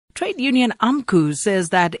trade union AMCU says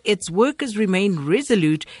that its workers remain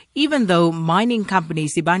resolute even though mining company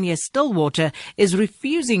Sibanye Stillwater is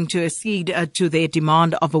refusing to accede to their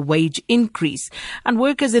demand of a wage increase. And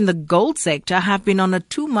workers in the gold sector have been on a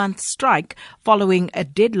 2-month strike following a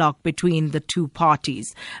deadlock between the two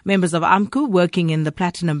parties. Members of AMCU working in the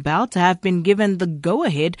Platinum Belt have been given the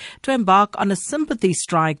go-ahead to embark on a sympathy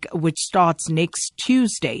strike which starts next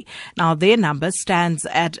Tuesday. Now, their number stands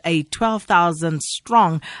at a 12,000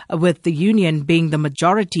 strong, with the union being the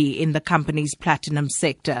majority in the company's platinum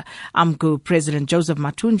sector. AMCU President Joseph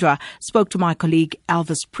Mathunjwa spoke to my colleague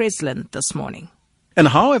Elvis Preslin this morning. And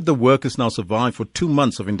how have the workers now survived for 2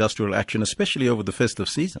 months of industrial action, especially over the festive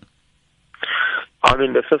season? I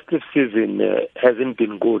mean, the festive season hasn't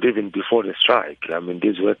been good even before the strike. I mean,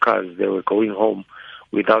 these workers, they were going home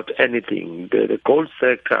without anything. The gold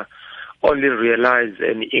sector only realized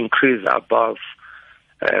an increase above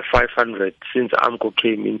 500 since AMCU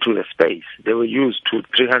came into the space. They were used to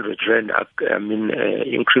 300 rand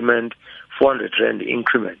increment, 400 rand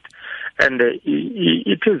increment. And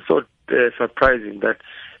it is so surprising that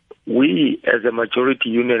we, as a majority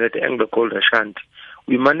union at Anglo Gold Ashanti,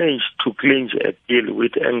 we managed to clinch a deal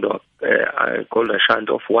with Anglo Gold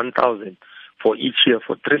Ashanti of 1,000 for each year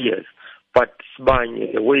for 3 years. But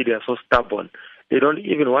Sibanye, the way they are so stubborn, they don't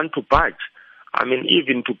even want to budge. I mean,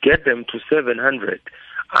 even to get them to 700,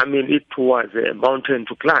 I mean, it was a mountain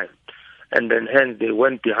to climb. And then hence they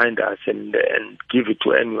went behind us and give it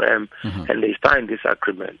to NUM, and they signed this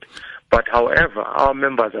agreement. But however, our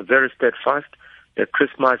members are very steadfast. The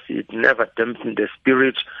Christmas, it never dampened the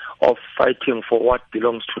spirit of fighting for what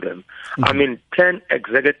belongs to them. I mean, 10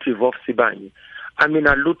 executives of Sibanye, I mean,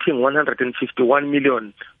 are looting 151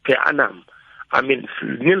 million per annum. I mean,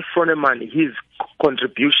 Neil Froneman, his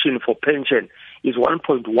contribution for pension is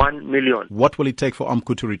 1.1 million. What will it take for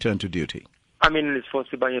AMCU to return to duty? I mean, it's for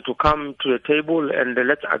Sibanye to come to the table and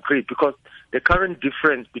let's agree, because the current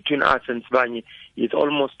difference between us and Sibanye is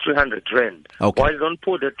almost 300 rand. Okay. Why don't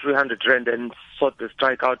put the 300 rand and sort the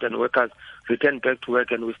strike out and workers return back to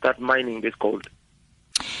work and we start mining this gold?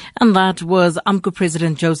 And that was AMCU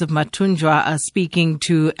President Joseph Mathunjwa speaking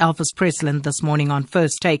to Elvis Preslin this morning on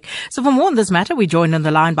First Take. So for more on this matter, we joined on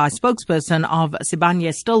the line by spokesperson of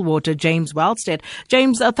Sibanye Stillwater, James Wellsted.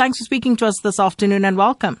 James, thanks for speaking to us this afternoon and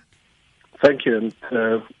welcome. Thank you, and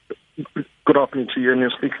good afternoon to you and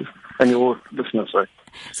your speakers and your listeners. Sorry.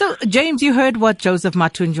 So, James, you heard what Joseph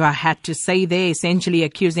Mathunjwa had to say there, essentially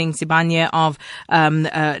accusing Sibanye of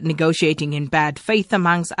negotiating in bad faith,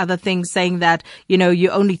 amongst other things, saying that, you know,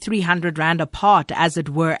 you're only 300 rand apart, as it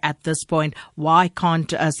were, at this point. Why can't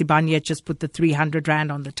Sibanye just put the 300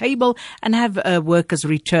 rand on the table and have workers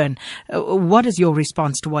return? What is your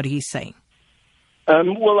response to what he's saying?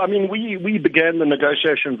 Well, I mean, we began the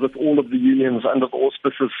negotiations with all of the unions under the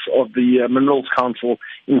auspices of the Minerals Council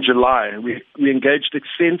in July. We engaged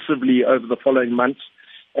extensively over the following months,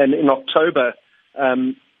 and in October,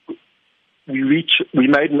 we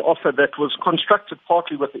made an offer that was constructed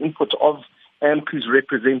partly with the input of AMCU's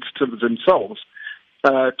representatives themselves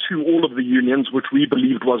to all of the unions, which we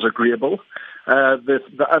believed was agreeable.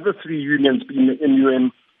 The other three unions, being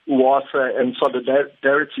NUM, UASA, and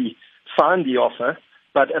Solidarity, signed the offer,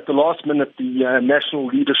 but at the last minute, the national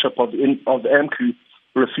leadership of AMCU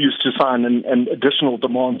refused to sign, and additional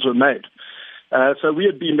demands were made. So we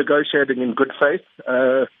had been negotiating in good faith.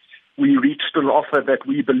 We reached an offer that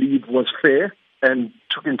we believed was fair and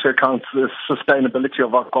took into account the sustainability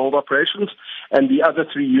of our gold operations, and the other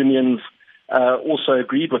three unions also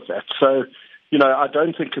agreed with that. So, you know, I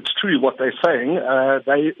don't think it's true what they're saying.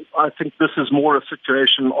 I think this is more a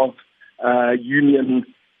situation of union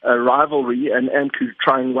rivalry and AMCU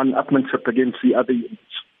trying one-upmanship against the other unions.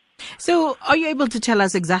 So are you able to tell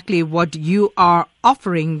us exactly what you are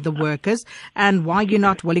offering the workers and why you're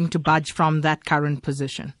not willing to budge from that current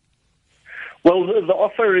position? Well, the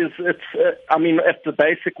offer is, at the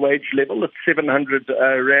basic wage level, it's 700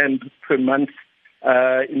 rand per month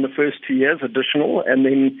in the first 2 years additional, and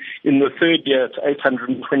then in the third year it's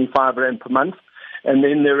 825 rand per month, and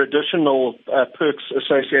then there are additional perks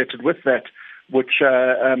associated with that, which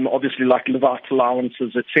obviously like live-out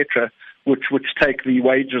allowances, etc., which take the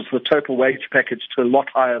wages, the total wage package, to a lot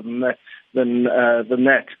higher than that.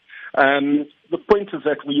 The point is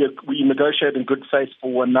that we negotiated in good faith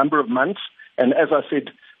for a number of months, and as I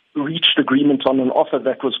said, reached agreement on an offer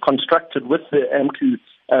that was constructed with the AMCU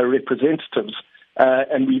representatives,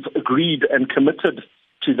 and we've agreed and committed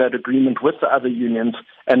to that agreement with the other unions,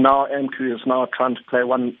 and now AMCU is now trying to play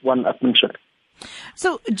one-upmanship.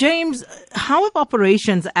 So, James, how have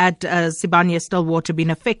operations at Sibanye Stillwater been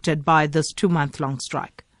affected by this 2-month-long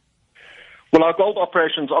strike? Well, our gold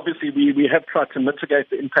operations, obviously, we have tried to mitigate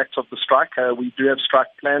the impacts of the strike. We do have strike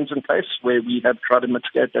plans in place where we have tried to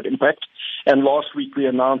mitigate that impact. And last week we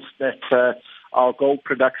announced that our gold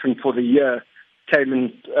production for the year came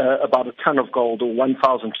in about a ton of gold, or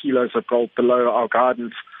 1,000 kilos of gold below our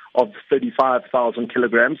guidance of 35,000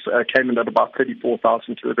 kilograms, came in at about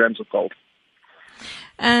 34,000 kilograms of gold.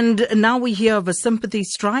 And now we hear of a sympathy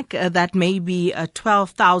strike that may be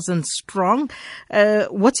 12,000 strong.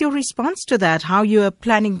 What's your response to that? How you are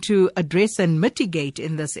planning to address and mitigate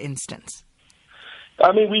in this instance?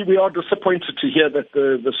 I mean, we are disappointed to hear that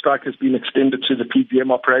the strike has been extended to the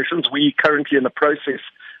PGM operations. We currently in a process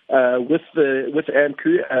with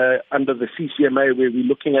AMCU under the CCMA, where we're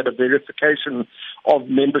looking at a verification of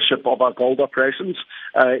membership of our gold operations.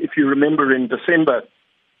 If you remember, in December,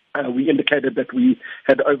 we indicated that we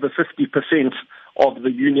had over 50% of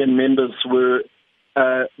the union members were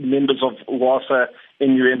members of WASA,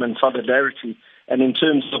 NUM and Solidarity. And in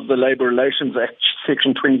terms of the Labour Relations Act,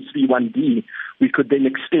 Section 23(1)(d), we could then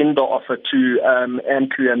extend the offer to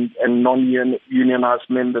AMCU and non-unionized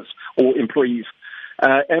members or employees.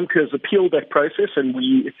 AMCU has appealed that process, and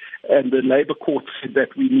the Labour Court said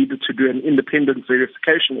that we needed to do an independent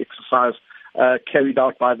verification exercise carried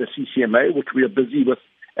out by the CCMA, which we are busy with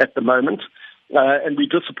at the moment. And we're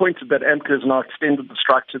disappointed that AMCU has now extended the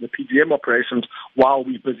strike to the PGM operations while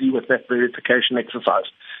we're busy with that verification exercise.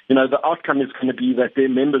 You know, the outcome is going to be that their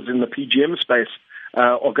members in the PGM space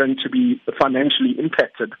are going to be financially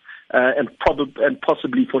impacted and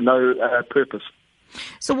possibly for no purpose.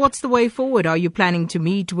 So what's the way forward? Are you planning to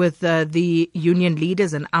meet with the union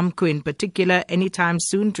leaders and AMCU in particular anytime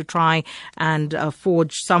soon to try and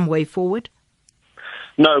forge some way forward?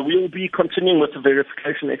 No, we will be continuing with the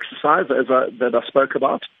verification exercise that I spoke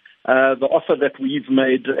about. The offer that we've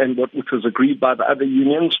made and which was agreed by the other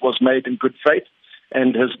unions was made in good faith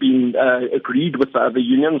and has been agreed with the other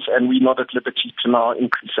unions, and we're not at liberty to now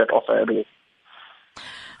increase that offer at all.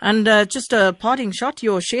 And just a parting shot,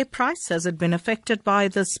 your share price, has it been affected by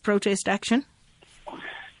this protest action?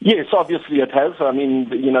 Yes, obviously it has. I mean,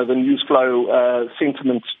 you know, the news flow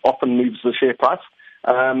sentiment often moves the share price.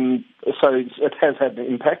 So it has had an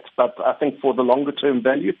impact, but I think for the longer term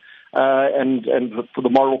value and for the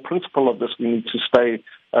moral principle of this, we need to stay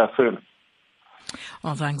firm.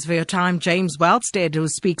 Well, thanks for your time. James Wellsted, who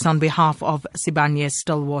speaks on behalf of Sibanye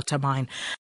Stillwater Mine.